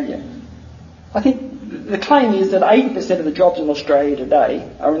Australia. I think the claim is that 80% of the jobs in Australia today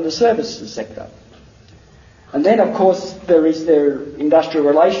are in the services sector. And then, of course, there is their industrial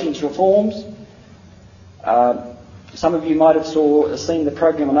relations reforms. Some of you might have seen the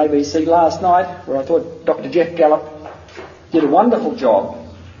program on ABC last night, where I thought Dr. Jeff Gallup did a wonderful job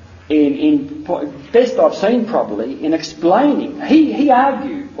in best I've seen probably, in explaining. He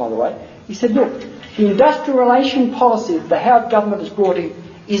argued, by the way, he said, look, the industrial relation policy that the Howard government has brought in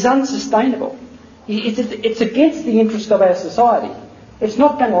is unsustainable. It's against the interest of our society. It's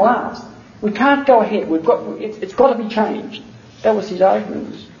not going to last. We can't go ahead. It's got to be changed. That was his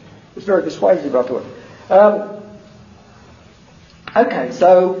argument. It was very persuasive, I thought. Okay,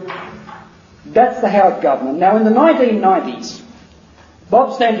 so that's the Howard government. Now, in the 1990s,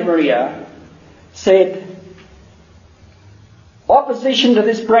 Bob Santamaria said, opposition to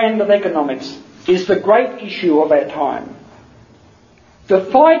this brand of economics is the great issue of our time. The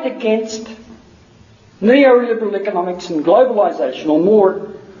fight against neoliberal economics and globalisation, or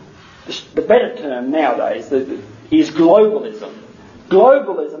more, the better term nowadays, is globalism.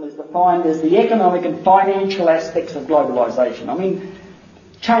 Globalism is defined as the economic and financial aspects of globalisation. I mean,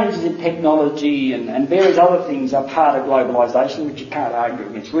 changes in technology and various other things are part of globalisation, which you can't argue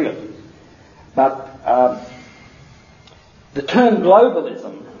against really. But the term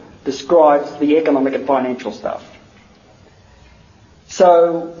globalism describes the economic and financial stuff.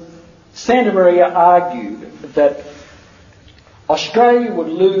 So Santamaria argued that Australia would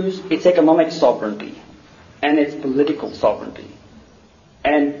lose its economic sovereignty and its political sovereignty.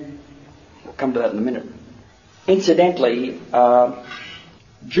 And we'll come to that in a minute. Incidentally,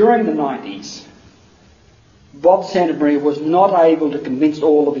 during the 90s, Bob Santamaria was not able to convince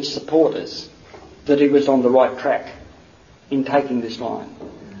all of his supporters that he was on the right track in taking this line.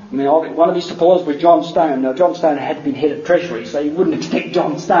 I mean, one of his supporters was John Stone. Now, John Stone had been head of Treasury, so you wouldn't expect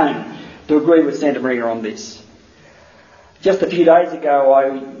John Stone to agree with Santamaria on this. Just a few days ago,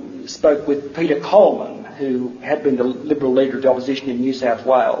 I spoke with Peter Coleman, who had been the Liberal leader of the opposition in New South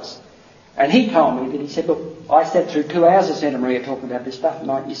Wales. And he told me that, he said, look, I sat through 2 hours of Santamaria talking about this stuff,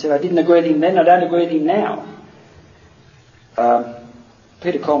 and he said, I didn't agree with him then, I don't agree with him now.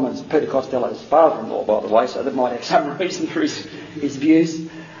 Peter Coleman's Peter Costello's father-in-law, by the way, so that might have some reason for his views.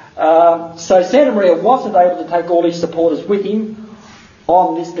 So Santamaria wasn't able to take all his supporters with him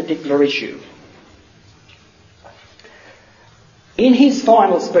on this particular issue. In his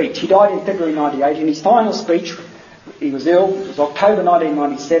final speech, he died in February 1998, in his final speech, he was ill, it was October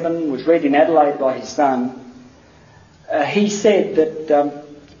 1997, was read in Adelaide by his son. He said that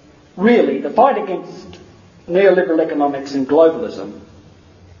really the fight against neoliberal economics and globalism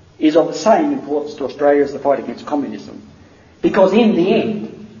is of the same importance to Australia as the fight against communism. Because in the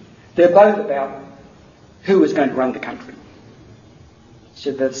end, They're both about who is going to run the country.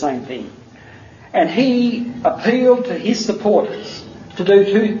 So they're the same thing. And he appealed to his supporters to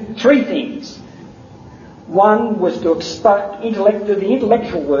do three things. One was to do the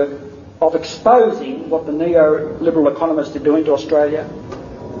intellectual work of exposing what the neoliberal economists are doing to Australia.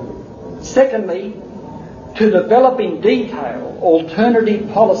 Secondly, to develop in detail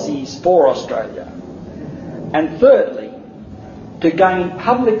alternative policies for Australia. And thirdly, to gain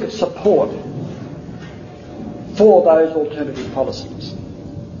public support for those alternative policies.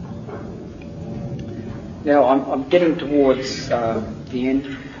 Now, I'm getting towards the end.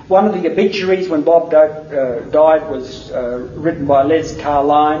 One of the obituaries when Bob died was written by Les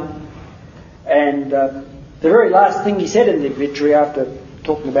Carline, and the very last thing he said in the obituary, after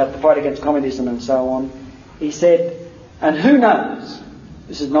talking about the fight against communism and so on, he said, and who knows,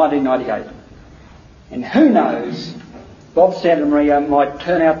 this is 1998, and who knows, Bob Santamaria might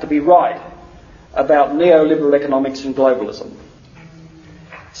turn out to be right about neoliberal economics and globalism.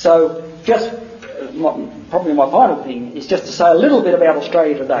 So just probably my final thing is just to say a little bit about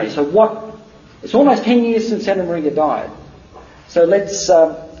Australia today. So it's almost 10 years since Santamaria died. So let's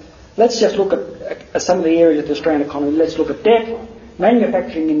just look at some of the areas of the Australian economy. Let's look at debt,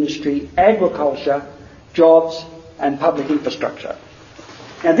 manufacturing industry, agriculture, jobs and public infrastructure.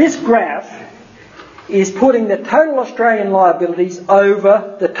 Now this graph is putting the total Australian liabilities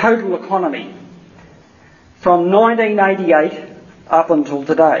over the total economy from 1988 up until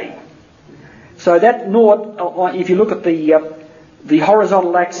today. So that naught, if you look at the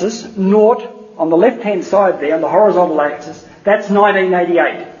horizontal axis, naught on the left-hand side there, on the horizontal axis, that's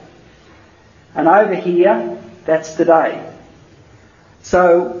 1988. And over here, that's today.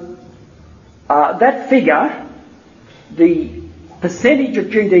 So that figure, the percentage of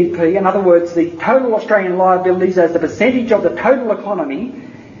GDP, in other words, the total Australian liabilities as the percentage of the total economy,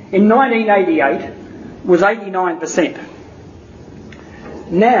 in 1988 was 89%.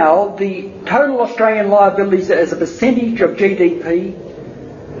 Now, the total Australian liabilities as a percentage of GDP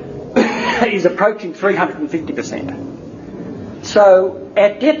is approaching 350%. So,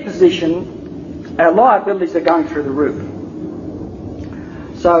 our debt position, our liabilities are going through the roof.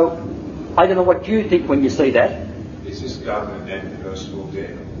 So, I don't know what you think when you see that. Is this government and personal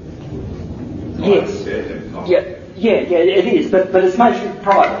debt? Yes. Yeah, it is, but it's mostly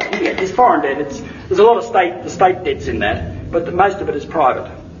private. Yeah, there's foreign debt. There's a lot of state debts in that, but most of it is private.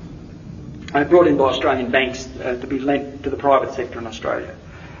 And brought in by Australian banks to be lent to the private sector in Australia.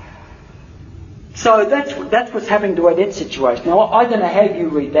 So that's what's happening to our debt situation. Now, I don't know how you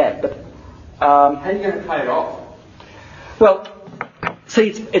read that, but how are you going to pay it off? Well, see,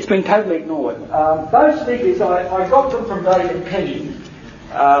 it's been totally ignored. Those figures, I got them from David Penny,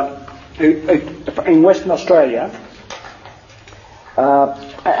 who in Western Australia,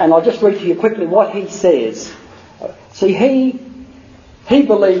 and I'll just read to you quickly what he says. See, he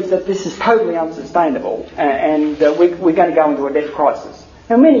believes that this is totally unsustainable, and we're going to go into a debt crisis.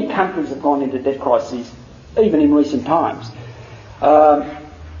 Now, many countries have gone into debt crises, even in recent times.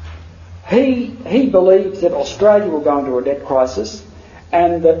 He believes that Australia will go into a debt crisis,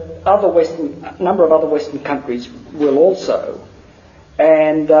 and that a number of other Western countries will also.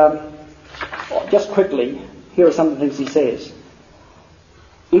 And just quickly, here are some of the things he says.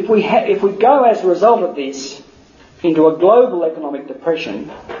 If we go as a result of this into a global economic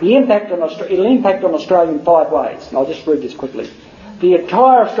depression, it'll impact on Australia in 5 ways. And I'll just read this quickly. The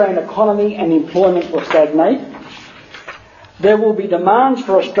entire Australian economy and employment will stagnate. There will be demands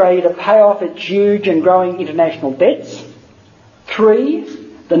for Australia to pay off its huge and growing international debts. 3,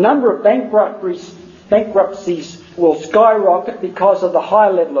 the number of bankruptcies will skyrocket because of the high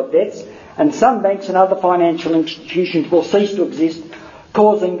level of debts, and some banks and other financial institutions will cease to exist,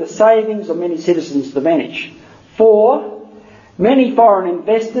 causing the savings of many citizens to vanish. 4, many foreign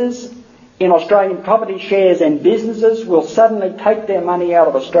investors in Australian property shares and businesses will suddenly take their money out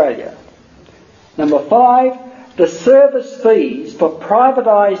of Australia. Number 5, the service fees for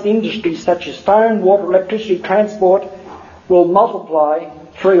privatised industries such as phone, water, electricity, transport will multiply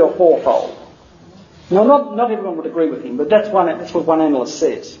 3 or 4-fold. Now, not everyone would agree with him, but that's what one analyst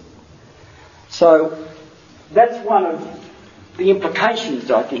says. So that's one of the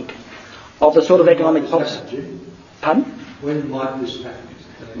implications, I think, of the sort of economic policy. Pardon? When might this happen?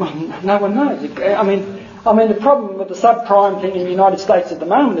 Well, no one knows. I mean, the problem with the subprime thing in the United States at the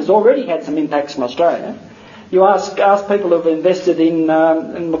moment has already had some impacts from Australia. You ask people who have invested in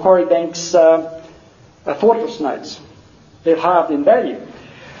Macquarie Bank's fortress notes. They've halved in value.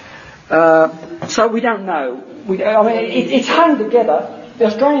 So we don't know. It's hung together. The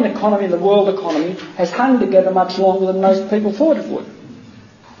Australian economy and the world economy has hung together much longer than most people thought it would.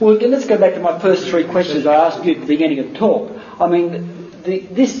 Well, let's go back to my first three questions I asked you at the beginning of the talk. I mean,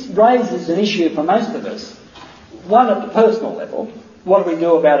 this raises an issue for most of us. One, at the personal level, what do we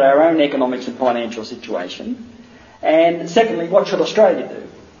do about our own economics and financial situation? And secondly, what should Australia do?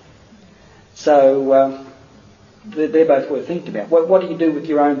 So they're both worth thinking about. What do you do with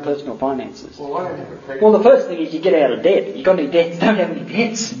your own personal finances? Well, I don't have a credit. Well, the first thing is you get out of debt. You've got any debts? Don't have any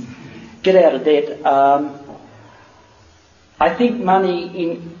debts. Get out of debt. I think money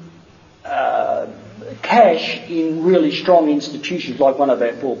in cash in really strong institutions like one of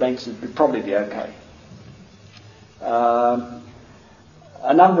our four banks would probably be okay.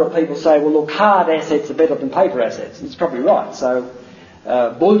 A number of people say, well, look, hard assets are better than paper assets. And it's probably right. So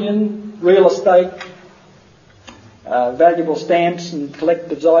bullion, real estate, valuable stamps and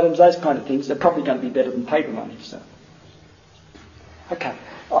collectibles items, those kind of things, are probably going to be better than paper money. So, okay,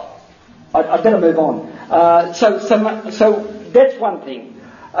 I'd better move on. So that's one thing.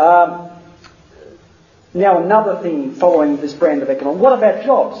 Now another thing following this brand of economics. What about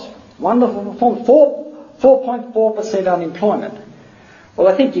jobs? Wonderful performance. 4.4% unemployment. Well,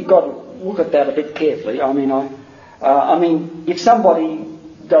 I think you've got to look at that a bit carefully. I mean, if somebody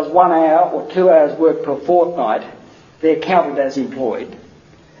does 1 hour or 2 hours work per fortnight, they're counted as employed.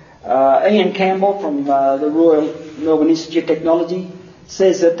 Ian Campbell from the Royal Melbourne Institute of Technology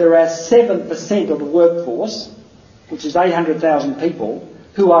says that there are 7% of the workforce, which is 800,000 people,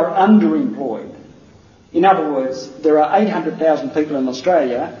 who are underemployed. In other words, there are 800,000 people in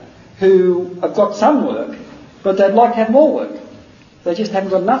Australia who have got some work, but they'd like to have more work. They just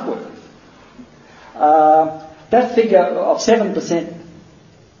haven't got enough work. That figure of 7%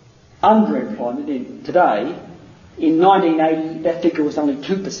 underemployment today, in 1980, that figure was only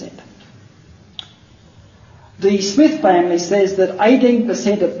 2%. The Smith family says that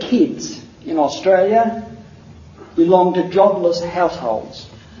 18% of kids in Australia belong to jobless households.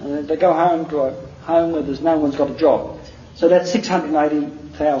 They go home to a home where there's no one's got a job. So that's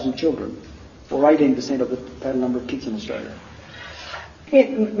 680,000 children, or 18% of the total number of kids in Australia.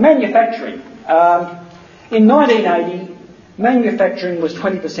 Manufacturing. In 1980, manufacturing was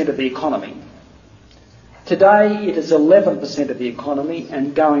 20% of the economy. Today, it is 11% of the economy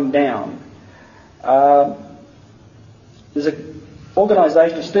and going down. There's an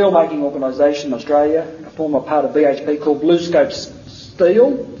organisation, a steel-making organisation in Australia, a former part of BHP, called BlueScope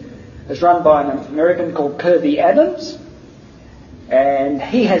Steel. It's run by an American called Kirby Adams. And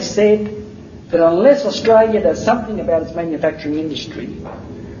he has said that unless Australia does something about its manufacturing industry,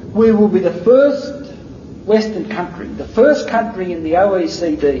 we will be the first Western country, the first country in the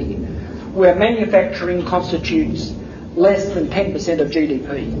OECD where manufacturing constitutes less than 10% of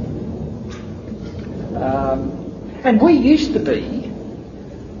GDP. And we used to be,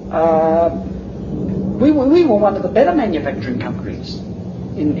 we were one of the better manufacturing countries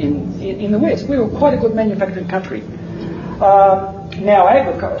in the West. We were quite a good manufacturing country. Now,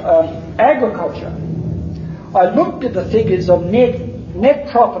 agriculture. I looked at the figures of net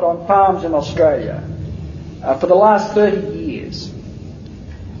profit on farms in Australia for the last 30 years.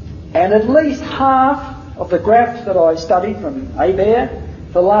 And at least half of the graphs that I studied from ABARE,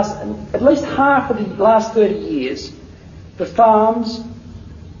 at least half of the last 30 years, the farms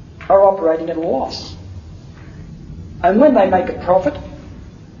are operating at a loss. And when they make a profit,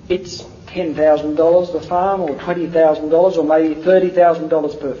 it's $10,000 per farm, or $20,000, or maybe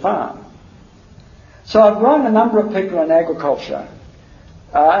 $30,000 per farm. So I've run a number of people in agriculture,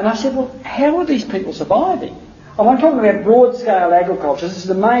 and I said, well, how are these people surviving? And I'm talking about broad-scale agriculture. This is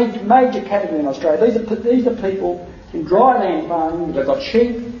a major category in Australia. These are people in dry land farming. They've got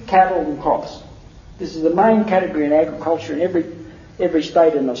sheep, cattle, and crops. This is the main category in agriculture in every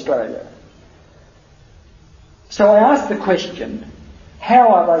state in Australia. So I asked the question, how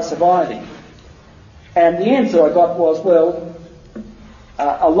are they surviving? And the answer I got was, well,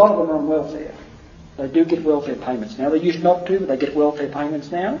 a lot of them are on welfare. They do get welfare payments now. They used not to, but they get welfare payments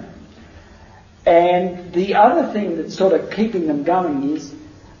now. And the other thing that's sort of keeping them going is,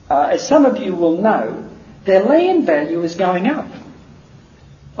 as some of you will know, their land value is going up.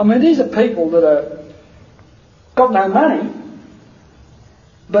 I mean, these are people that are got no money,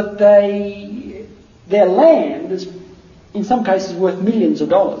 but their land is, in some cases, worth millions of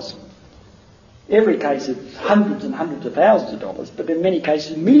dollars. Every case it's hundreds and hundreds of thousands of dollars, but in many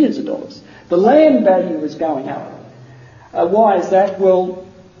cases millions of dollars. The land value is going up. Why is that? Well,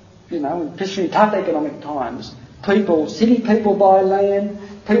 you know, especially in tough economic times, city people buy land,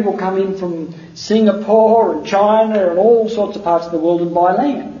 people come in from Singapore and China and all sorts of parts of the world and buy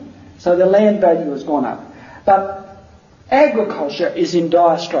land. So the land value has gone up. But agriculture is in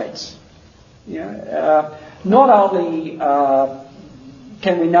dire straits. You know, not only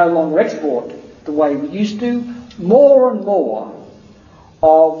can we no longer export the way we used to. More and more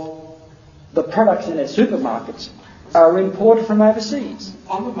of the products in our supermarkets are imported from overseas.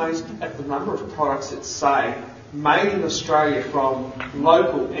 I'm amazed at the number of products that say made in Australia from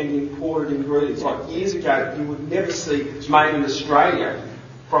local and imported ingredients. Like years ago, you would never see made in Australia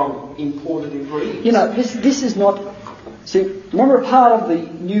from imported ingredients. You know, this is not... See, remember part of the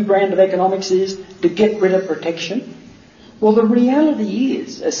new brand of economics is to get rid of protection? Well, the reality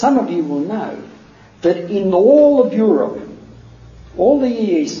is, as some of you will know, that in all of Europe, all the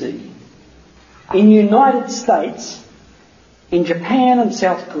EEC, in the United States, in Japan and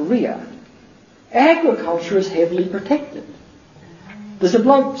South Korea, agriculture is heavily protected. There's a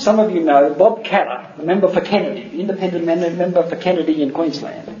bloke, some of you know, Bob Katter, the member for Kennedy, independent member for Kennedy in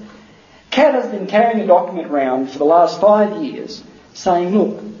Queensland. Katter's been carrying a document around for the last 5 years saying,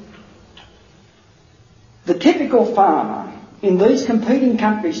 look, the typical farmer in these competing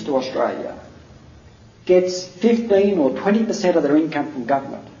countries to Australia gets 15 or 20% of their income from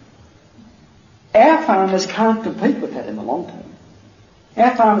government. Our farmers can't compete with that in the long term.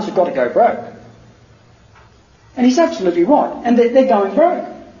 Our farmers have got to go broke. And he's absolutely right. And they're going broke.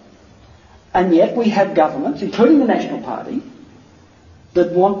 And yet we have governments, including the National Party,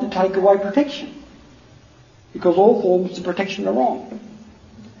 that want to take away protection. Because all forms of protection are wrong.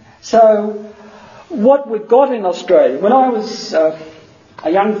 So what we've got in Australia, when I was a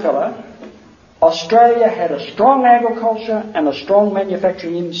young fella, Australia had a strong agriculture and a strong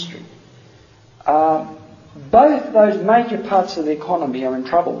manufacturing industry. Both those major parts of the economy are in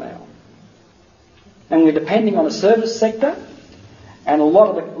trouble now. And we're depending on a service sector, and a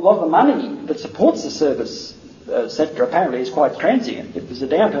lot of the money that supports the service sector apparently is quite transient. If there's a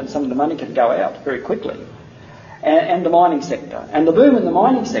downturn, some of the money can go out very quickly. And the mining sector. And the boom in the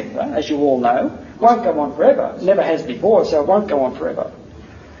mining sector, as you all know, won't go on forever. It never has before, so it won't go on forever.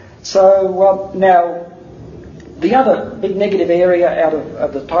 So now, the other big negative area out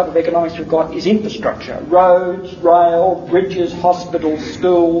of the type of economics we've got is infrastructure. Roads, rail, bridges, hospitals,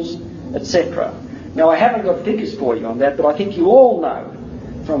 schools, etc. Now, I haven't got figures for you on that, but I think you all know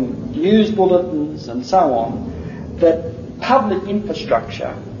from news bulletins and so on that public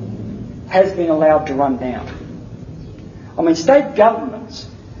infrastructure has been allowed to run down. I mean, state governments,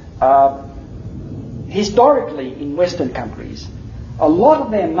 historically in Western countries, a lot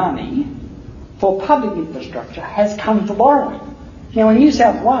of their money for public infrastructure has come from borrowing. Now, in New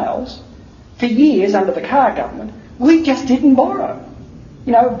South Wales, for years under the Carr government, we just didn't borrow.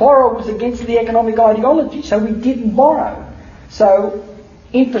 You know, borrow was against the economic ideology, so we didn't borrow. So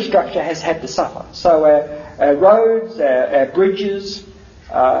infrastructure has had to suffer. So our roads, our bridges,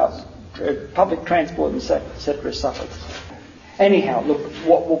 public transport, etc. has suffered. Anyhow, look,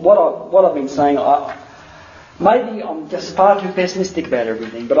 what I've been saying, maybe I'm just far too pessimistic about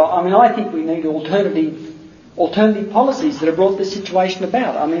everything, but I think we need alternative policies that have brought this situation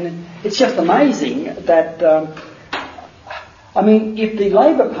about. I mean, it's just amazing that, if the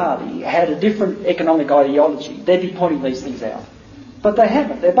Labor Party had a different economic ideology, they'd be pointing these things out. But they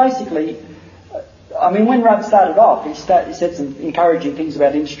haven't. They're basically, when Rudd started off, he said some encouraging things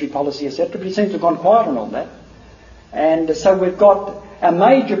about industry policy, etc., but he seems to have gone quiet on all that. And so we've got our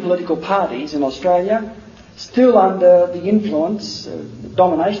major political parties in Australia still under the influence,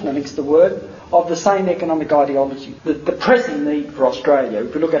 domination I think is the word, of the same economic ideology. The pressing need for Australia,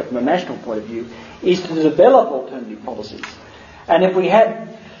 if we look at it from a national point of view, is to develop alternative policies. And if we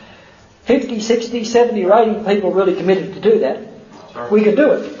had 50, 60, 70 or 80 people really committed to do that, we could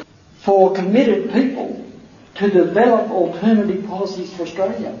do it. For committed people to develop alternative policies for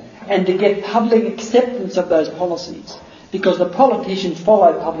Australia and to get public acceptance of those policies, because the politicians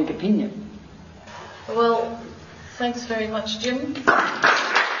follow public opinion. Well, thanks very much, Jim.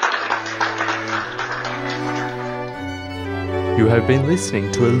 You have been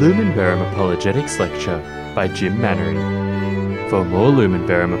listening to a Lumen Verum Apologetics lecture by Jim Mannery. For more Lumen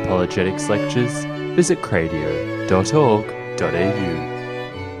Verum Apologetics lectures, visit cradio.org.au.